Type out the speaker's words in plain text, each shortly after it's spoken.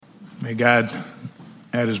May God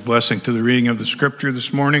add his blessing to the reading of the scripture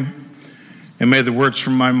this morning, and may the words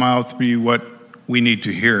from my mouth be what we need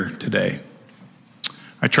to hear today.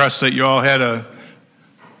 I trust that you all had a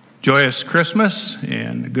joyous Christmas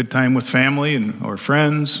and a good time with family or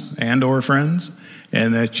friends, and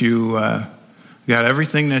that you got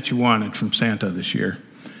everything that you wanted from Santa this year.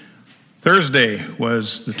 Thursday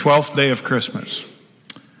was the 12th day of Christmas,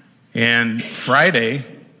 and Friday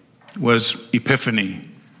was Epiphany.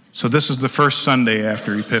 So this is the first Sunday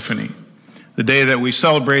after Epiphany, the day that we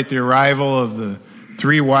celebrate the arrival of the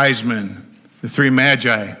three wise men, the three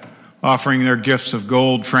magi, offering their gifts of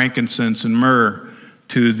gold, frankincense, and myrrh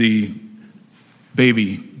to the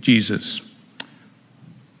baby Jesus.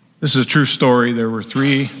 This is a true story. There were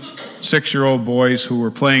 3 6-year-old boys who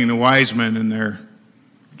were playing the wise men in their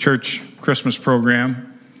church Christmas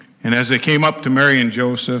program. And as they came up to Mary and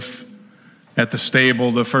Joseph at the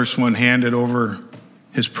stable, the first one handed over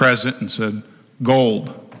his present and said,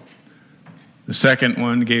 "Gold." The second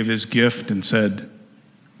one gave his gift and said,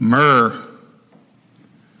 "Myrrh."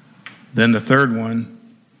 Then the third one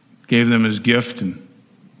gave them his gift and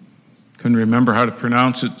couldn't remember how to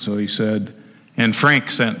pronounce it, so he said, "And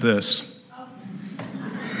Frank sent this."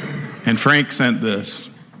 And Frank sent this.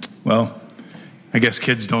 Well, I guess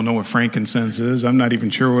kids don't know what frankincense is. I'm not even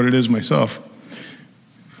sure what it is myself.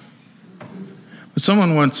 But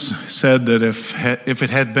someone once said that if it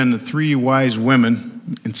had been the 3 wise women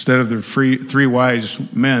instead of the 3 wise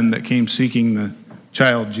men that came seeking the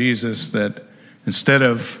child Jesus, that instead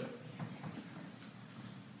of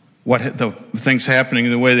the things happening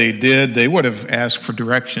the way they did, they would have asked for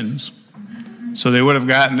directions. So they would have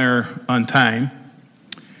gotten there on time,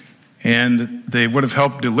 and they would have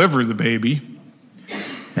helped deliver the baby,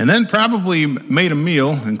 and then probably made a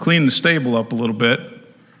meal and cleaned the stable up a little bit,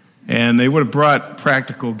 and they would have brought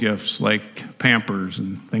practical gifts like Pampers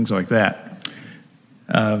and things like that.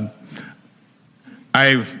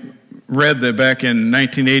 I read that back in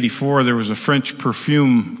 1984 there was a French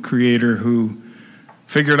perfume creator who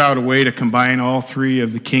figured out a way to combine all 3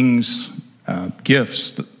 of the king's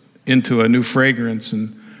gifts into a new fragrance,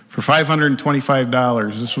 and for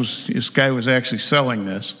 $525, this guy was actually selling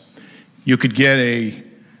this. You could get a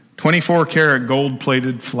 24-karat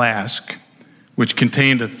gold-plated flask, which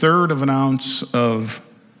contained 1/3 of an ounce of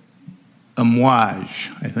amouage.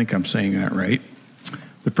 I think I'm saying that right.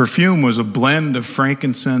 The perfume was a blend of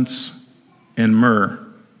frankincense and myrrh.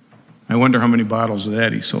 I wonder how many bottles of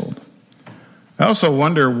that he sold. I also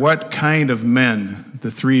wonder what kind of men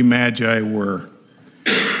the 3 magi were.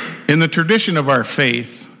 In the tradition of our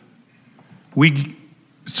faith, we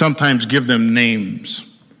sometimes give them names.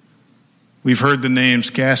 We've heard the names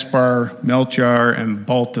Gaspar, Melchior, and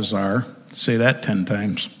Balthazar. Say that 10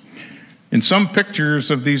 times. In some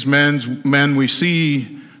pictures of these men, we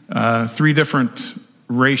see 3 different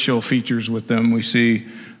racial features with them. We see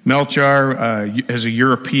Melchior as a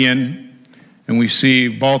European, and we see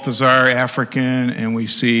Balthazar African, and we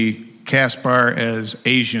see Gaspar as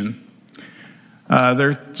Asian.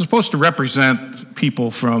 They're supposed to represent people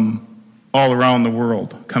from all around the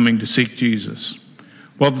world coming to seek Jesus.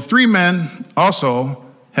 Well, the 3 men also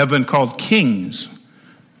have been called kings.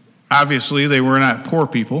 Obviously, they were not poor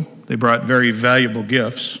people. They brought very valuable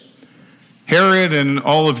gifts. Herod and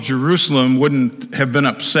all of Jerusalem wouldn't have been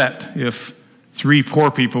upset if 3 poor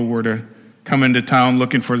people were to come into town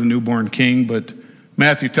looking for the newborn king, but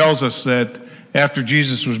Matthew tells us that after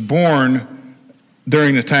Jesus was born,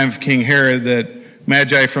 during the time of King Herod, that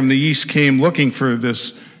Magi from the east came looking for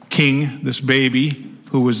this king, this baby,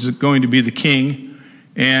 who was going to be the king,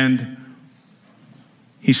 and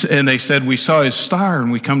they said, "We saw his star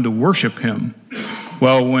and we come to worship him."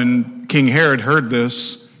 Well, when King Herod heard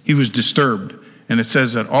this, he was disturbed, and it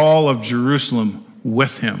says that all of Jerusalem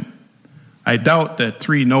with him. I doubt that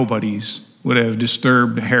 3 nobodies would have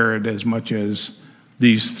disturbed Herod as much as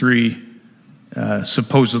these 3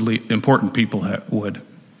 supposedly important people would.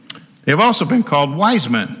 They have also been called wise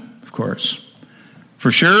men, of course.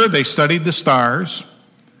 For sure, they studied the stars,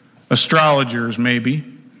 astrologers maybe.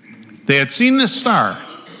 They had seen this star,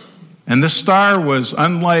 and this star was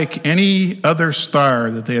unlike any other star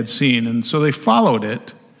that they had seen, and so they followed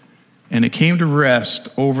it, and it came to rest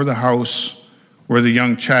over the house where the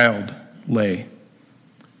young child lay.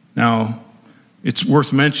 Now, it's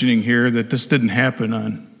worth mentioning here that this didn't happen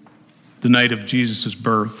on the night of Jesus'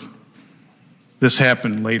 birth. This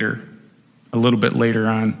happened later, a little bit later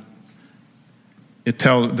on.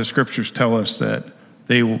 The scriptures tell us that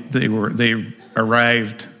they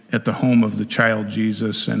arrived at the home of the child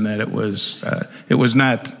Jesus, and that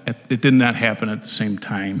it did not happen at the same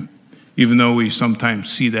time, even though we sometimes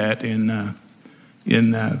see that in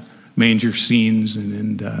manger scenes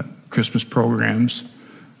and in Christmas programs.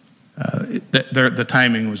 The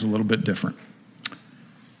timing was a little bit different.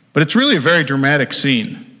 But it's really a very dramatic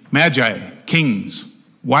scene. Magi, kings,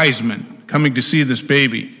 wise men coming to see this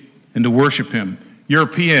baby and to worship him.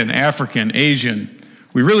 European, African, Asian.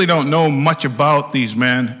 We really don't know much about these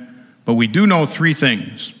men, but we do know three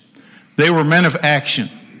things. They were men of action.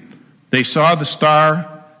 They saw the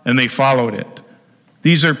star and they followed it.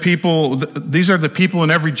 These are the people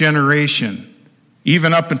in every generation,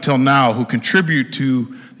 even up until now, who contribute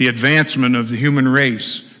to the advancement of the human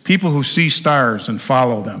race. People who see stars and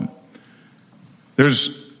follow them.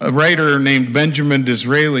 There's a writer named Benjamin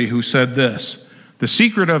Disraeli who said this: the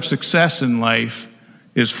secret of success in life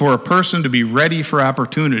is for a person to be ready for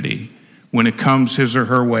opportunity when it comes his or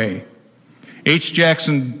her way. H.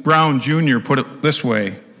 Jackson Brown Jr. put it this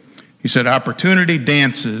way. He said, opportunity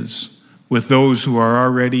dances with those who are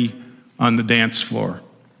already on the dance floor.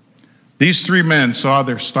 These three men saw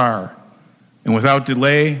their star, and without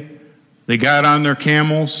delay, they got on their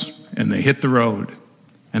camels and they hit the road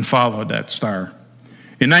and followed that star.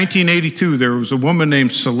 In 1982, there was a woman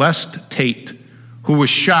named Celeste Tate who was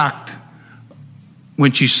shocked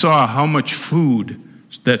when she saw how much food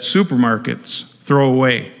that supermarkets throw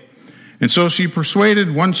away. And so she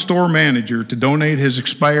persuaded one store manager to donate his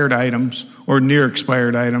expired items or near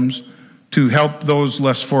expired items to help those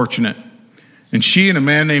less fortunate. And she and a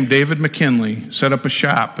man named David McKinley set up a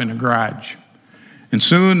shop in a garage. And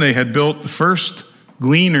soon they had built the first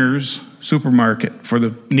Gleaners supermarket for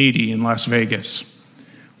the needy in Las Vegas.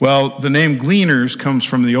 Well, the name Gleaners comes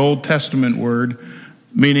from the Old Testament word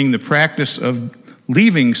meaning the practice of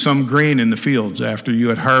leaving some grain in the fields after you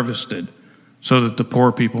had harvested so that the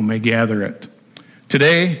poor people may gather it.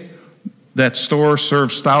 Today, that store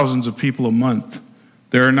serves thousands of people a month.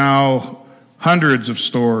 There are now hundreds of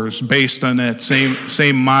stores based on that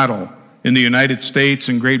same model in the United States,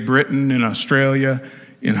 in Great Britain, in Australia,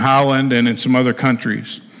 in Holland, and in some other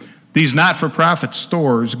countries. These not-for-profit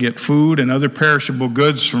stores get food and other perishable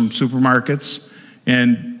goods from supermarkets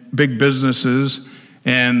and big businesses,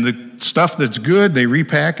 and the stuff that's good they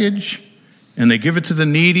repackage and they give it to the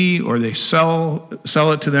needy, or they sell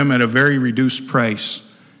it to them at a very reduced price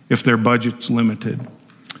if their budget's limited.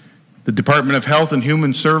 The Department of Health and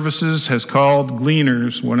Human Services has called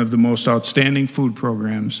Gleaners one of the most outstanding food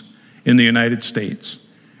programs in the United States.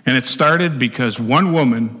 And it started because one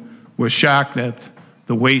woman was shocked at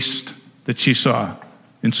the waste that she saw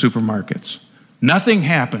in supermarkets. Nothing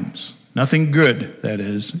happens, nothing good, that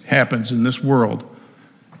is, happens in this world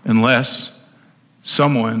unless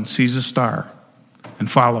someone sees a star and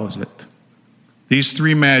follows it. These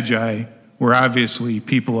three magi were obviously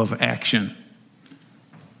people of action.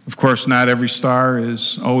 Of course, not every star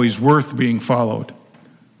is always worth being followed.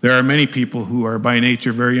 There are many people who are by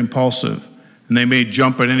nature very impulsive, and they may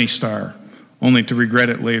jump at any star, only to regret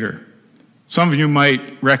it later. Some of you might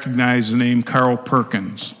recognize the name Carl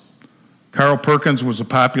Perkins. Carl Perkins was a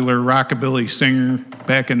popular rockabilly singer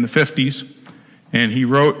back in the 50s, and he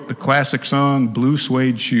wrote the classic song Blue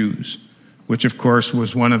Suede Shoes, which of course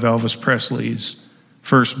was one of Elvis Presley's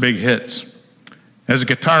first big hits. As a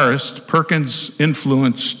guitarist, Perkins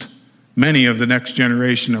influenced many of the next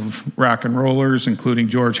generation of rock and rollers, including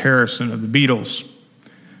George Harrison of the Beatles.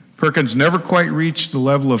 Perkins never quite reached the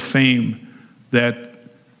level of fame that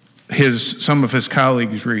some of his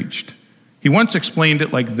colleagues reached. He once explained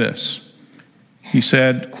it like this. He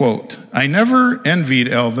said, quote, "I never envied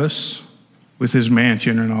Elvis with his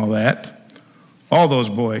mansion and all that. All those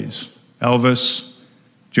boys, Elvis,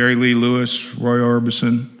 Jerry Lee Lewis, Roy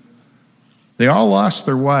Orbison, they all lost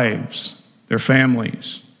their wives, their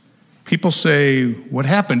families. People say, 'What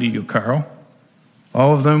happened to you, Carl?'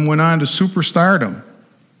 All of them went on to superstardom.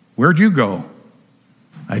 Where'd you go?'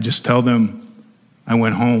 I just tell them, I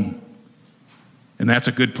went home. And that's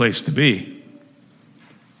a good place to be."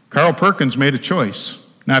 Carl Perkins made a choice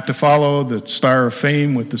not to follow the star of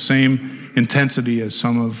fame with the same intensity as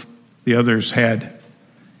some of the others had.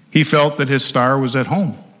 He felt that his star was at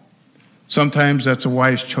home. Sometimes that's a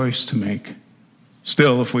wise choice to make.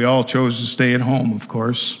 Still, if we all chose to stay at home, of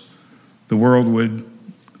course, the world would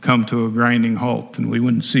come to a grinding halt, and we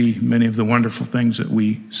wouldn't see many of the wonderful things that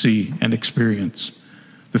we see and experience.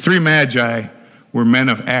 The three magi were men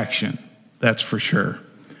of action, that's for sure.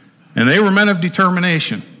 And they were men of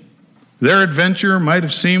determination. Their adventure might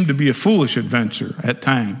have seemed to be a foolish adventure at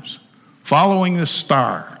times, following the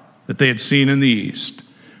star that they had seen in the east.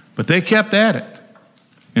 But they kept at it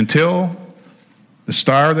until the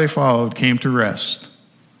star they followed came to rest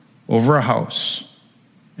over a house,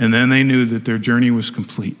 and then they knew that their journey was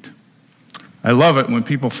complete. I love it when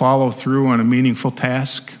people follow through on a meaningful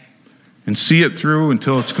task. and see it through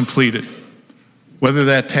until it's completed. Whether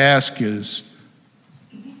that task is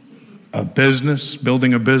a business,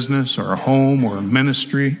 building a business, or a home, or a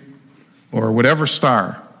ministry, or whatever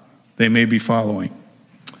star they may be following.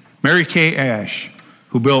 Mary Kay Ash,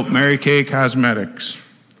 who built Mary Kay Cosmetics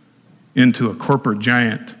into a corporate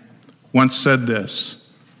giant, once said this: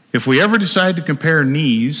 "If we ever decide to compare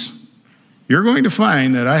knees, you're going to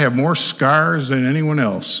find that I have more scars than anyone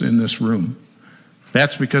else in this room.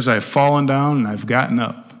 That's because I've fallen down and I've gotten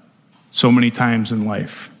up so many times in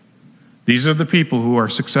life." These are the people who are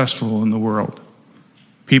successful in the world.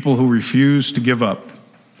 People who refuse to give up.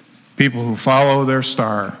 People who follow their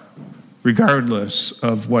star, regardless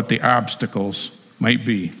of what the obstacles might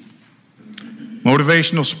be.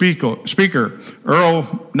 Motivational speaker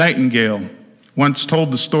Earl Nightingale once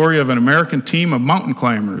told the story of an American team of mountain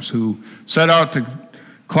climbers who set out to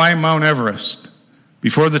climb Mount Everest.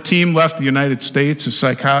 Before the team left the United States, a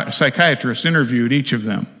psychiatrist interviewed each of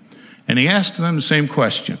them, and he asked them the same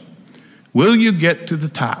question: "Will you get to the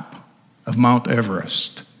top of Mount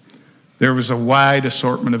Everest?" There was a wide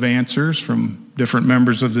assortment of answers from different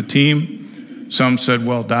members of the team. Some said,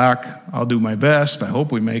 "Well, Doc, I'll do my best. I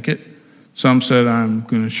hope we make it." Some said, "I'm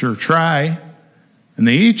going to sure try." And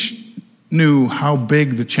they each knew how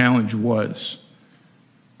big the challenge was.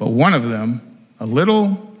 But one of them, a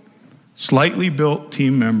little, slightly built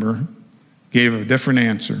team member, gave a different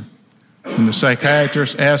answer. When the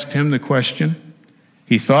psychiatrist asked him the question,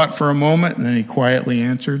 he thought for a moment and then he quietly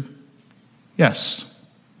answered, "Yes,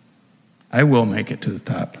 I will make it to the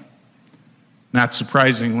top." Not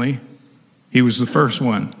surprisingly, he was the first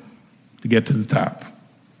one to get to the top.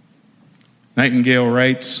 Nightingale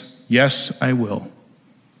writes, "Yes, I will."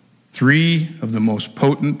 3 of the most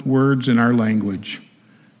potent words in our language,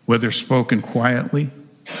 whether spoken quietly,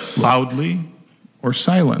 loudly, or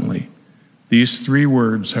silently. These 3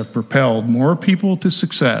 words have propelled more people to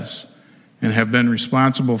success and have been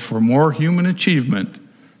responsible for more human achievement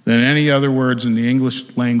than any other words in the English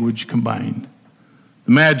language combined.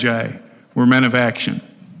 The Magi were men of action.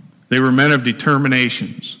 They were men of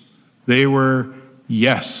determinations. They were,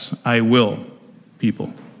 "Yes, I will,"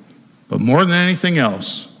 people. But more than anything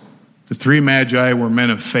else, the 3 Magi were men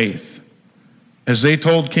of faith. As they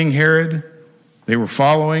told King Herod, they were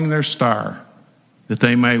following their star that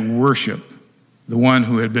they might worship the one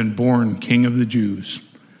who had been born King of the Jews.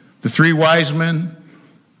 The 3 wise men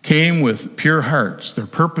came with pure hearts. Their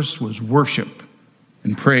purpose was worship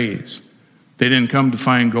and praise. They didn't come to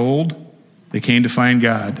find gold. They came to find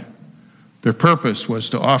God. Their purpose was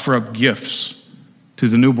to offer up gifts to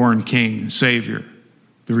the newborn King, the Savior,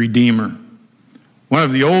 the Redeemer. One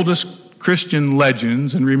of the oldest Christian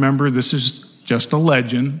legends, and remember, this is just a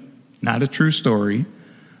legend, not a true story,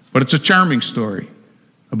 but it's a charming story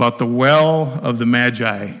about the well of the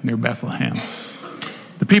Magi near Bethlehem.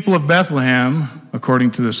 The people of Bethlehem,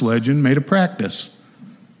 according to this legend, made a practice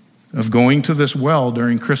of going to this well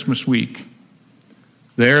during Christmas week.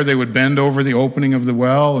 There they would bend over the opening of the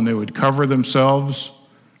well and they would cover themselves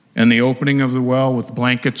and the opening of the well with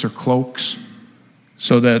blankets or cloaks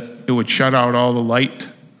so that it would shut out all the light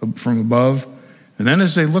from above. And then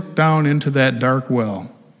as they looked down into that dark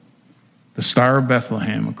well, the Star of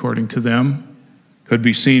Bethlehem, according to them, could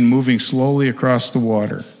be seen moving slowly across the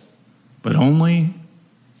water, but only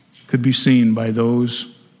could be seen by those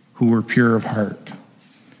who were pure of heart.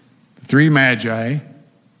 The 3 Magi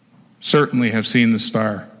certainly have seen the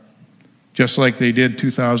star, just like they did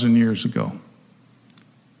 2,000 years ago.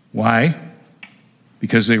 Why?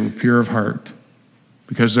 Because they were pure of heart,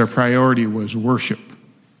 because their priority was worship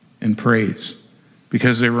and praise,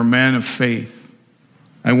 because they were men of faith.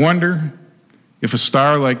 I wonder if a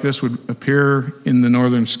star like this would appear in the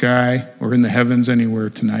northern sky or in the heavens anywhere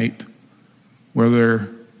tonight, whether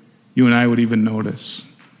you and I would even notice,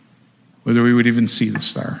 whether we would even see the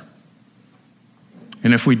star.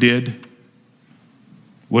 And if we did,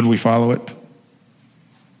 would we follow it?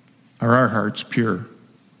 Are our hearts pure?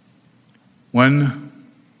 One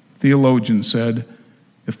theologian said,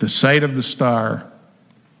 if the sight of the star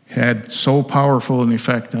had so powerful an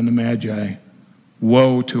effect on the Magi,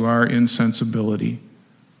 woe to our insensibility,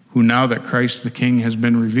 who now that Christ the King has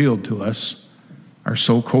been revealed to us, are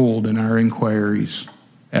so cold in our inquiries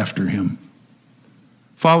after him.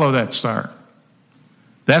 Follow that star.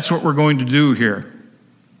 That's what we're going to do here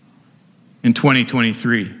in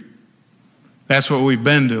 2023. That's what we've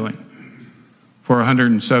been doing for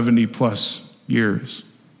 170 plus years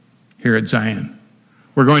here at Zion.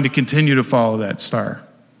 We're going to continue to follow that star.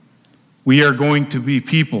 We are going to be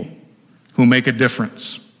people who make a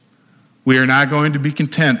difference. We are not going to be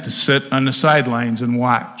content to sit on the sidelines and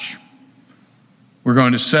watch. We're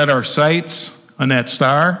going to set our sights on that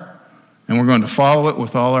star, and we're going to follow it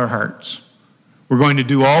with all our hearts. We're going to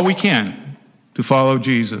do all we can to follow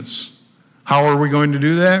Jesus. How are we going to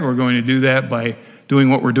do that? We're going to do that by doing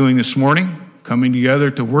what we're doing this morning, coming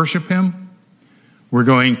together to worship him. We're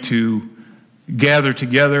going to gather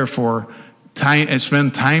together for time and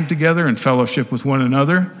spend time together in fellowship with one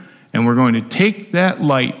another. And we're going to take that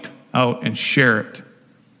light out and share it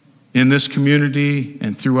in this community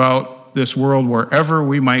and throughout this world, wherever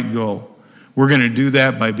we might go. We're going to do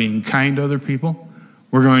that by being kind to other people.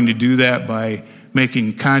 We're going to do that by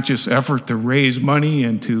making conscious effort to raise money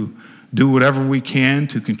and to do whatever we can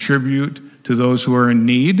to contribute to those who are in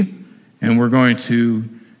need. And we're going to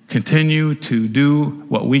continue to do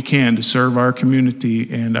what we can to serve our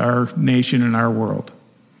community and our nation and our world.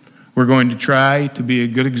 We're going to try to be a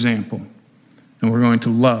good example, and we're going to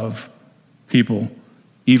love people,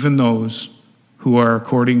 even those who are,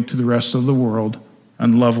 according to the rest of the world,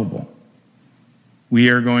 unlovable. We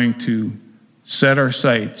are going to set our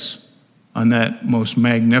sights on that most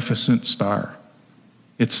magnificent star.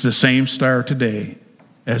 It's the same star today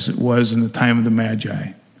as it was in the time of the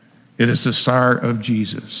Magi. It is the star of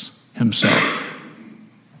Jesus himself.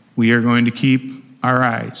 We are going to keep our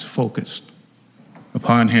eyes focused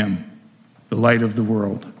upon him, the light of the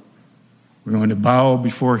world. We're going to bow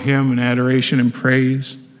before him in adoration and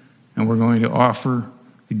praise, and we're going to offer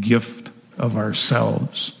the gift of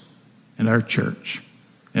ourselves and our church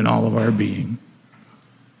and all of our being.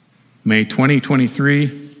 May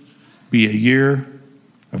 2023 be a year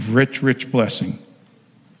of rich, rich blessing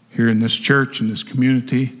here in this church, in this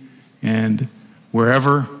community, and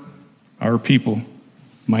wherever our people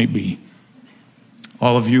might be.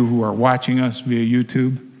 All of you who are watching us via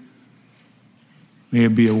YouTube, may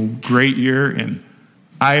it be a great year in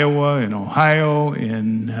Iowa, in Ohio,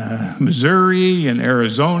 in Missouri, in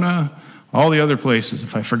Arizona, all the other places.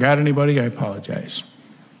 If I forgot anybody, I apologize.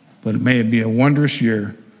 But may it be a wondrous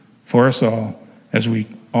year for us all as we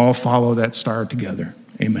all follow that star together.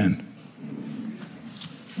 Amen.